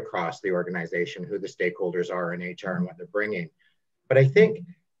right across the organization who the stakeholders are in HR and what they're bringing. But I think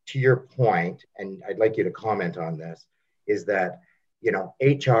to your point, and I'd like you to comment on this, is that, you know,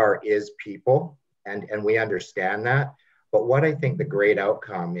 HR is people, and we understand that. But what I think the great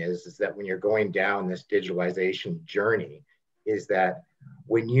outcome is that when you're going down this digitalization journey, is that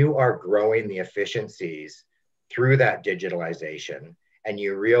when you are growing the efficiencies through that digitalization, and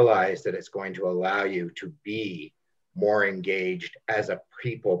you realize that it's going to allow you to be more engaged as a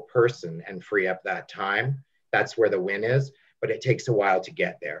people person and free up that time, that's where the win is. But it takes a while to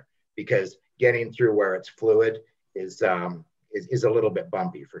get there, because getting through where it's fluid is a little bit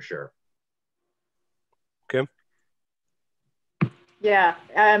bumpy for sure. Kim? Yeah,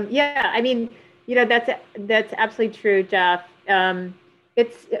 I mean, you know, that's absolutely true, Jeff.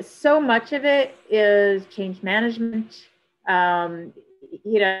 It's so much of it is change management.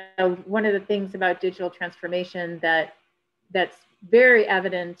 You know, one of the things about digital transformation that's very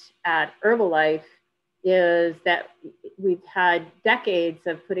evident at Herbalife is that we've had decades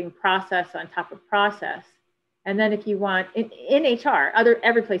of putting process on top of process. And then if you want, in HR,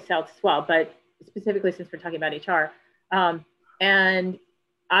 every place else as well, but specifically since we're talking about HR, and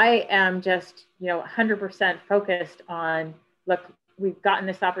I am just, you know, 100% focused on, look, we've gotten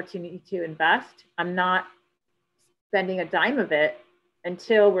this opportunity to invest. I'm not spending a dime of it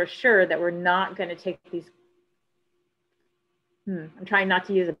until we're sure that we're not going to take these, I'm trying not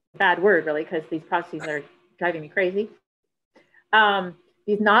to use a bad word really, because these processes are driving me crazy.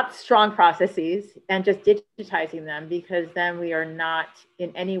 These not strong processes, and just digitizing them, because then we are not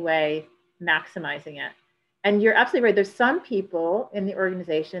in any way maximizing it. And you're absolutely right. There's some people in the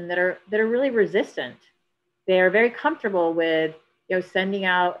organization that are really resistant. They are very comfortable with, you know, sending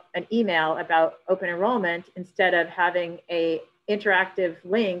out an email about open enrollment instead of having a interactive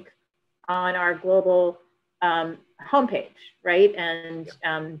link on our global homepage, right? And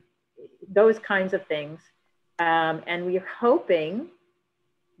those kinds of things. And we're hoping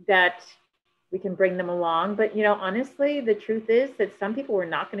that we can bring them along. But, you know, honestly, the truth is that some people we're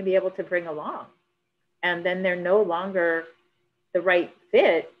not going to be able to bring along. And then they're no longer the right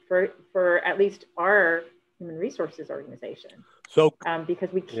fit for at least our human resources organization. So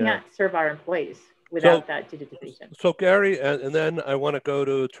because we can't serve our employees without that digitization. So Gary, and then I want to go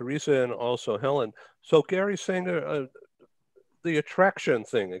to Teresa and also Helen. So Gary Saenger, the attraction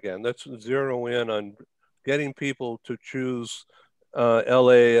thing again, let's zero in on getting people to choose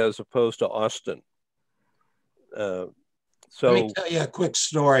LA as opposed to Austin. Let me tell you a quick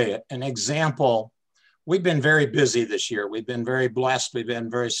story, an example. We've been very busy this year. We've been very blessed. We've been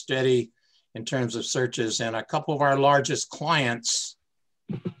very steady in terms of searches, and a couple of our largest clients,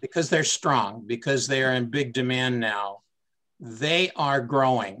 because they're strong, because they are in big demand now, they are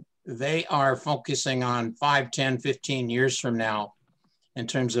growing. They are focusing on 5, 10, 15 years from now in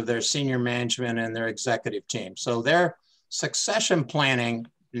terms of their senior management and their executive team. So they're succession planning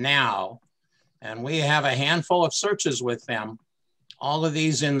now, and we have a handful of searches with them, all of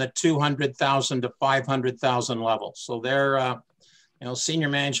these in the 200,000 to 500,000 levels. So they're you know, senior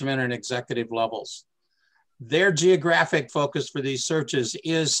management and executive levels. Their geographic focus for these searches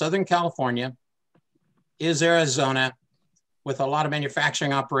is Southern California, is Arizona, with a lot of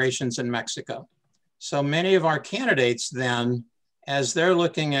manufacturing operations in Mexico. So many of our candidates then, as they're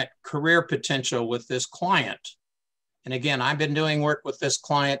looking at career potential with this client, and again, I've been doing work with this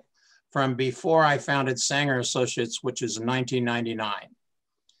client from before I founded Saenger Associates, which is 1999.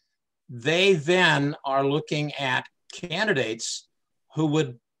 They then are looking at candidates who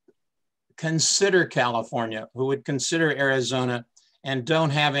would consider California, who would consider Arizona, and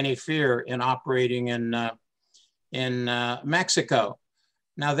don't have any fear in operating in Mexico.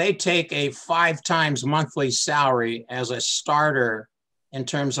 Now they take a 5 times monthly salary as a starter in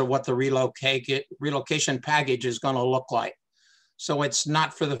terms of what the relocation package is going to look like. So it's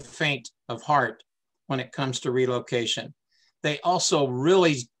not for the faint of heart when it comes to relocation. They also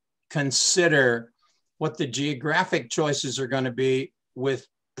really consider what the geographic choices are going to be with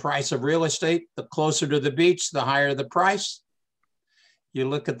price of real estate. The closer to the beach, the higher the price. You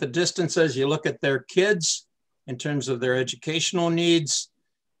look at the distances, you look at their kids in terms of their educational needs.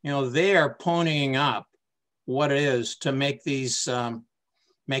 You know, they are ponying up what it is to make these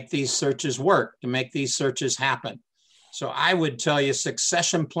searches work, to make these searches happen. So I would tell you,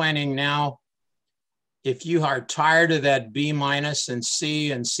 succession planning now, if you are tired of that B- and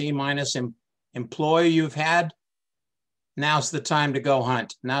C- employee you've had, now's the time to go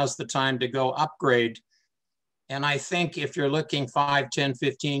hunt. Now's the time to go upgrade. And I think if you're looking 5, 10,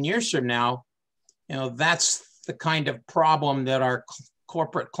 15 years from now, that's the kind of problem that our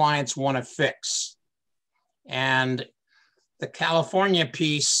corporate clients want to fix. And the California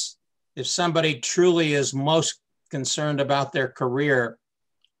piece, if somebody truly is most concerned about their career,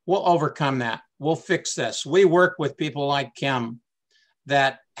 we'll overcome that. We'll fix this. We work with people like Kim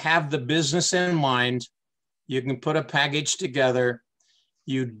that have the business in mind. You can put a package together.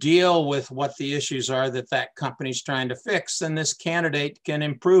 You deal with what the issues are that company's trying to fix, and this candidate can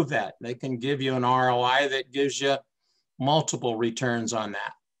improve that. They can give you an ROI that gives you multiple returns on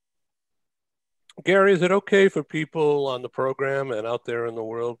that. Gary, is it okay for people on the program and out there in the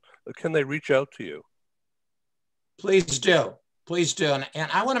world, can they reach out to you? Please do. Please do.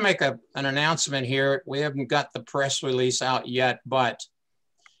 And I want to make an announcement here. We haven't got the press release out yet, but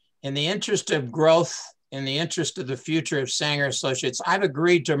in the interest of growth, in the interest of the future of Saenger Associates, I've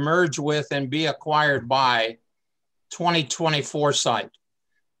agreed to merge with and be acquired by 2024 Sight.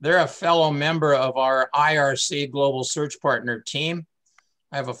 They're a fellow member of our IRC Global Search Partner team.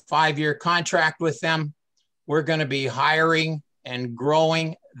 I have a 5-year contract with them. We're going to be hiring and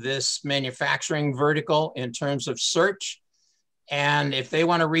growing this manufacturing vertical in terms of search. And if they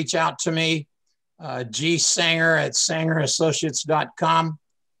want to reach out to me, gsaenger@saengerassociates.com.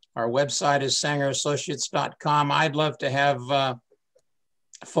 Our website is saengerassociates.com. I'd love to have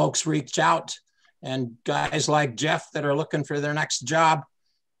folks reach out, and guys like Jeff that are looking for their next job.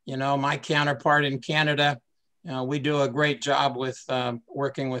 My counterpart in Canada, we do a great job with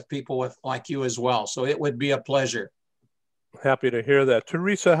working with people like you as well. So it would be a pleasure. Happy to hear that.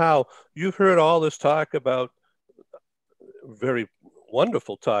 Teresa, Howe, you've heard all this talk about, very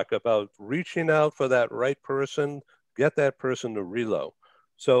wonderful talk about reaching out for that right person, get that person to relo.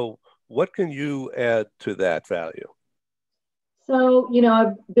 So what can you add to that value? So,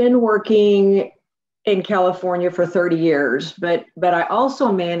 I've been working in California for 30 years, but I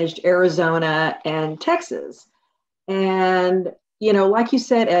also managed Arizona and Texas. And, like you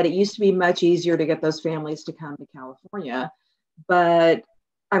said, Ed, it used to be much easier to get those families to come to California. But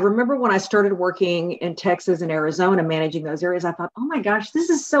I remember when I started working in Texas and Arizona, managing those areas, I thought, oh my gosh, this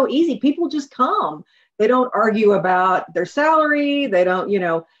is so easy. People just come. They don't argue about their salary. They don't,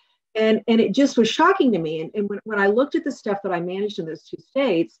 and it just was shocking to me. And when I looked at the stuff that I managed in those 2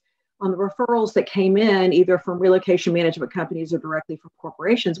 states, on the referrals that came in, either from relocation management companies or directly from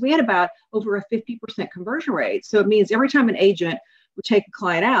corporations, we had about over a 50% conversion rate. So it means every time an agent would take a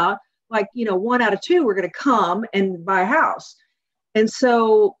client out, 1 out of 2 were going to come and buy a house. And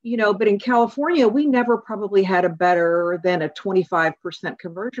so, but in California, we never probably had a better than a 25%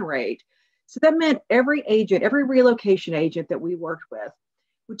 conversion rate. So that meant every relocation agent that we worked with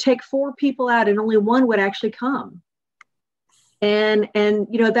would take 4 people out and only 1 would actually come. And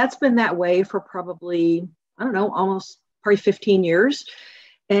that's been that way for probably, almost probably 15 years.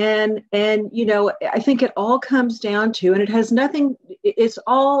 And I think it all comes down to, and it has nothing, it's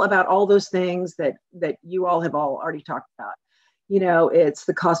all about all those things that you all have already talked about. It's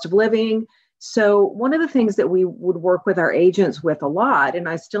the cost of living. So one of the things that we would work with our agents with a lot, and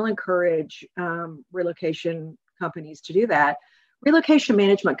I still encourage relocation companies to do that, relocation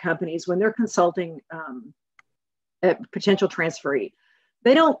management companies, when they're consulting a potential transferee,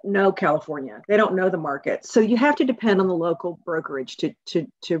 they don't know California. They don't know the market. So you have to depend on the local brokerage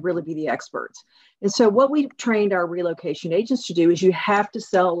to really be the experts. And so what we trained our relocation agents to do is you have to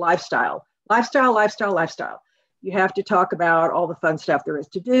sell lifestyle. You have to talk about all the fun stuff there is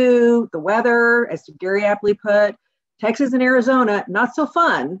to do, the weather, as Gary aptly put, Texas and Arizona, not so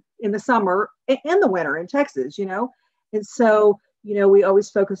fun in the summer and the winter in Texas, And so, we always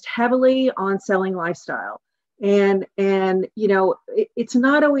focused heavily on selling lifestyle. And it's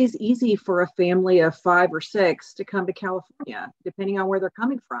not always easy for a family of 5 or 6 to come to California, depending on where they're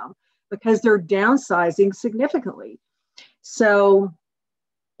coming from, because they're downsizing significantly. So,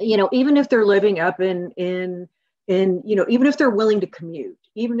 even if they're living up in even if they're willing to commute,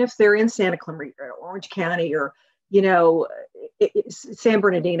 even if they're in Santa Clarita or Orange County or, San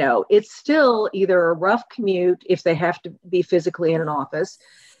Bernardino, it's still either a rough commute if they have to be physically in an office,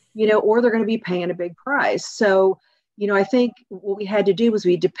 or they're going to be paying a big price. So, I think what we had to do was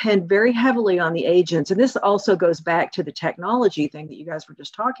we depend very heavily on the agents. And this also goes back to the technology thing that you guys were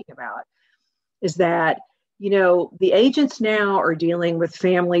just talking about, is that, the agents now are dealing with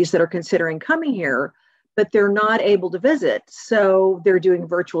families that are considering coming here, but they're not able to visit. So they're doing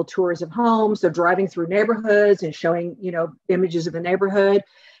virtual tours of homes. They're driving through neighborhoods and showing, images of the neighborhood.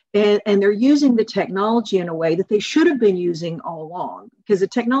 And they're using the technology in a way that they should have been using all along, because the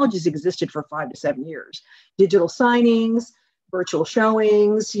technology has existed for 5 to 7 years. Digital signings, virtual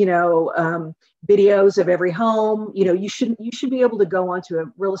showings, videos of every home. You know, you should be able to go onto a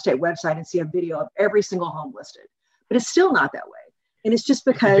real estate website and see a video of every single home listed, but it's still not that way. And it's just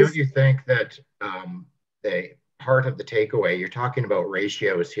because. Don't you think that the part of the takeaway, you're talking about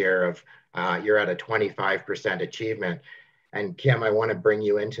ratios here of you're at a 25% achievement. And Kim, I want to bring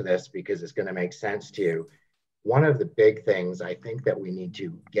you into this because it's going to make sense to you. One of the big things I think that we need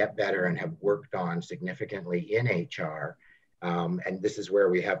to get better and have worked on significantly in HR, and this is where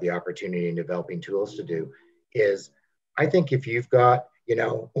we have the opportunity in developing tools to do, is I think if you've got, you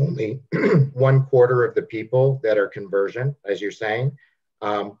know, only 1/4 of the people that are conversion, as you're saying,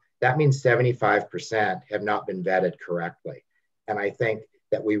 that means 75% have not been vetted correctly. And I think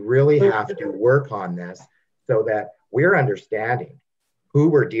that we really have to work on this so that we're understanding who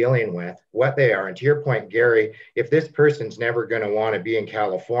we're dealing with, what they are. And to your point, Gary, if this person's never going to want to be in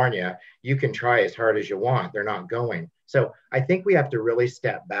California, you can try as hard as you want. They're not going. So I think we have to really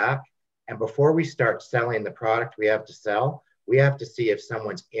step back. And before we start selling the product we have to sell, we have to see if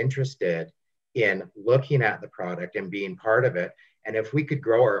someone's interested in looking at the product and being part of it. And if we could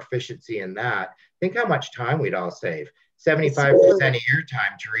grow our efficiency in that, think how much time we'd all save. 75% of your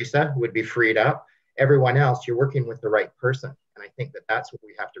time, Teresa, would be freed up. Everyone else, you're working with the right person. And I think that that's what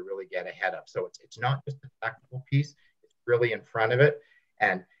we have to really get ahead of. So it's not just the technical piece, it's really in front of it.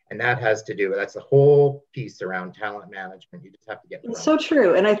 And that has to do, that's the whole piece around talent management. You just have to get. It's so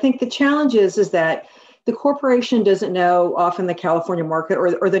true. And I think the challenge is that the corporation doesn't know often the California market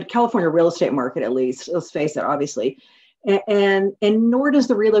or the California real estate market, at least, let's face it, obviously. And nor does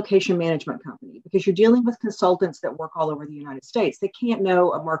the relocation management company, because you're dealing with consultants that work all over the United States. They can't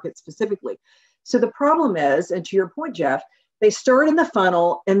know a market specifically. So the problem is, and to your point, Jeff, they start in the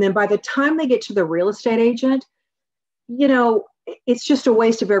funnel, and then by the time they get to the real estate agent, you know, it's just a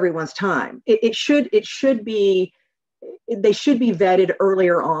waste of everyone's time. They should be vetted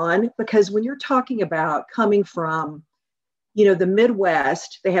earlier on, because when you're talking about coming from, you know, the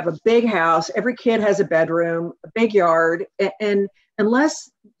Midwest, they have a big house, every kid has a bedroom, a big yard, and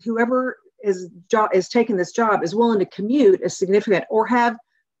unless whoever is taking this job is willing to commute a significant or have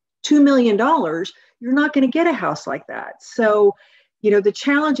 $2 million, you're not going to get a house like that. So, you know, the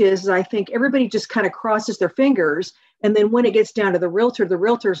challenge is I think everybody just kind of crosses their fingers. And then when it gets down to the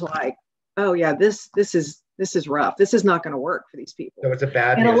realtor's like, oh yeah, this is rough. This is not going to work for these people. So it's a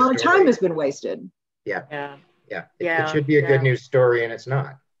bad and news a lot of story. time has been wasted. Yeah. It should be a good news story, and it's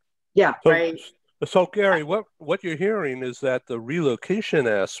not. Yeah. So, Right. So Gary, what you're hearing is that the relocation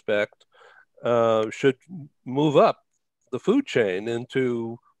aspect should move up the food chain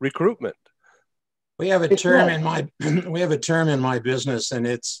into recruitment. We have a term in my business, and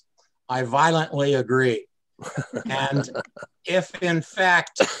it's I violently agree. And if in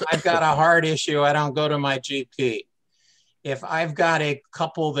fact I've got a heart issue, I don't go to my GP. If I've got a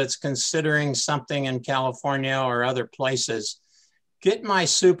couple that's considering something in California or other places, get my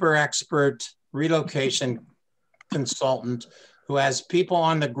super expert relocation consultant who has people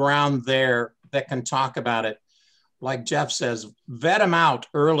on the ground there that can talk about it. Like Jeff says, vet them out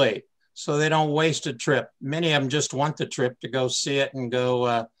early so they don't waste a trip. Many of them just want the trip to go see it and go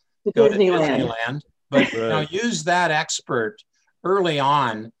to Disneyland. But you know, use that expert early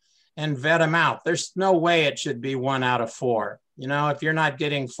on and vet them out. There's no way it should be 1 out of 4. You know, if you're not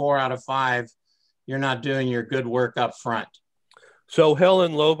getting 4 out of 5, you're not doing your good work up front. So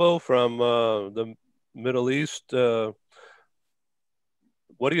Helen, Lobo from the Middle East, what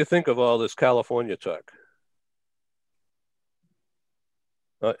do you think of all this California talk?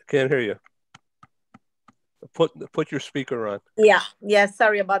 Can't hear you. Put your speaker on. Yeah,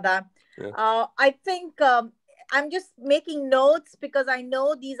 sorry about that. Yeah. I think I'm just making notes because I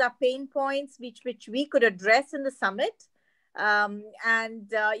know these are pain points which we could address in the summit.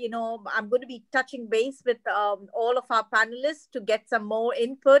 You know, I'm going to be touching base with all of our panelists to get some more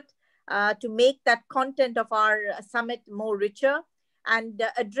input to make that content of our summit more richer and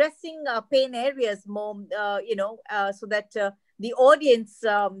addressing pain areas more, you know, so that the audience,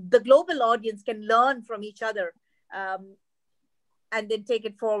 the global audience can learn from each other. And then take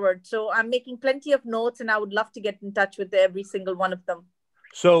it forward. So I'm making plenty of notes, and I would love to get in touch with every single one of them.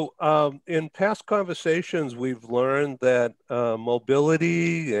 So in past conversations, we've learned that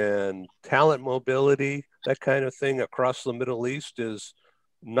mobility and talent mobility, that kind of thing across the Middle East is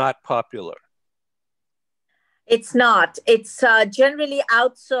not popular. It's not. It's generally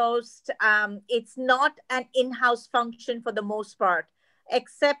outsourced. It's not an in-house function for the most part,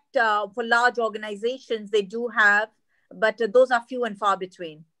 except for large organizations, they do have, but those are few and far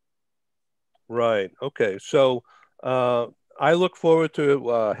between. Right. Okay. So I look forward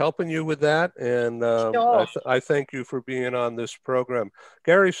to helping you with that, and Sure. I thank you for being on this program.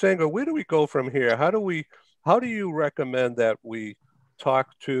 Gary Saenger, where do we go from here? How do you recommend that we talk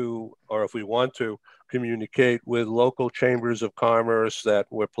to, or if we want to, communicate with local chambers of commerce that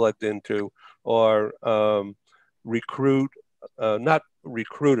we're plugged into, or recruit, not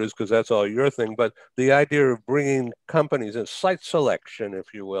recruiters, because that's all your thing, but the idea of bringing companies and site selection, if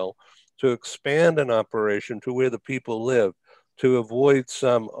you will, to expand an operation to where the people live, to avoid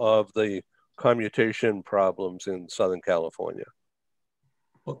some of the commutation problems in Southern California?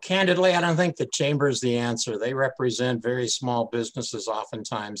 Well, candidly, I don't think the chamber is the answer. They represent very small businesses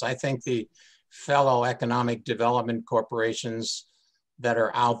oftentimes. I think the fellow economic development corporations that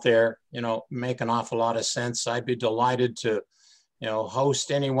are out there, make an awful lot of sense. I'd be delighted to,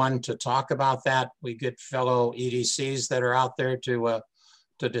 host anyone to talk about that. We get fellow EDCs that are out there to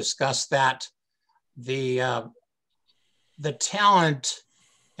discuss that. The talent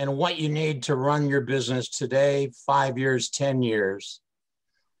and what you need to run your business today, 5 years, 10 years.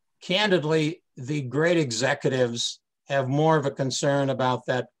 Candidly, the great executives have more of a concern about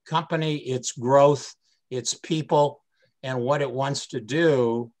that company, its growth, its people, and what it wants to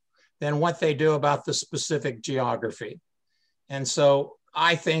do than what they do about the specific geography. And so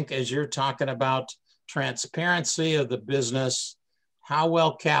I think as you're talking about transparency of the business, how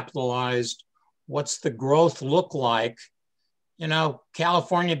well capitalized, what's the growth look like?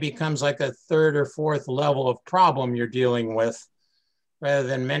 California becomes like a third or fourth level of problem you're dealing with, rather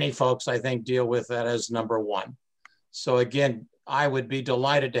than many folks, I think, deal with that as number one. So again, I would be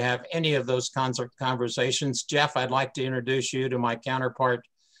delighted to have any of those conversations. Jeff, I'd like to introduce you to my counterpart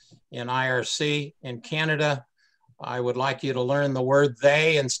in IRC in Canada. I would like you to learn the word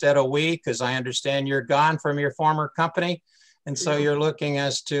they instead of we, because I understand you're gone from your former company. And so you're looking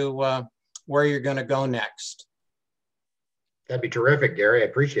as to where you're going to go next. That'd be terrific, Gary. I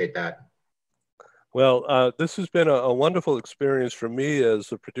appreciate that. Well, this has been a wonderful experience for me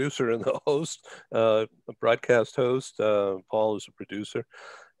as a producer and the host, a broadcast host. Paul is a producer.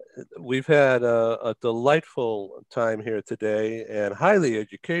 We've had a delightful time here today and highly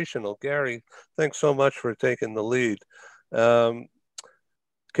educational. Gary, thanks so much for taking the lead.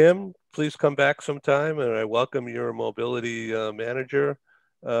 Kim, please come back sometime, and I welcome your mobility manager.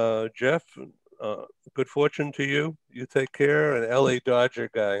 Jeff, good fortune to you. You take care. An LA Dodger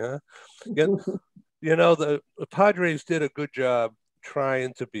guy, huh? The Padres did a good job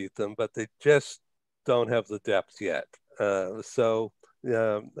trying to beat them, but they just don't have the depth yet. So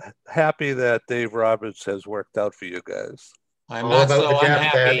happy that Dave Roberts has worked out for you guys. I'm not so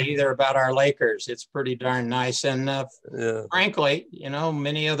unhappy either about our Lakers. It's pretty darn nice. And frankly,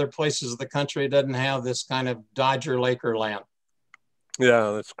 many other places of the country doesn't have this kind of Dodger-Laker land.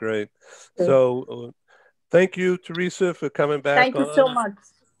 Yeah, that's great. So thank you, Teresa, for coming back. Thank you so much.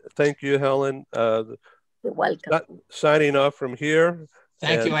 Thank you, Helen. You're welcome. Signing off from here.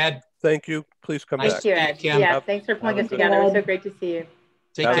 Thank you, Ed. Thank you. Please come back. Thank you, Ed. Yeah, thanks for pulling us together. It was so great to see you.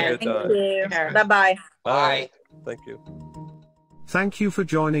 Take care. Thank you. Bye-bye. Bye. Thank you. Thank you for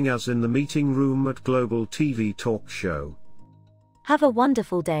joining us in the meeting room at Global TV Talk Show. Have a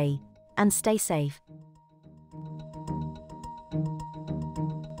wonderful day, and stay safe.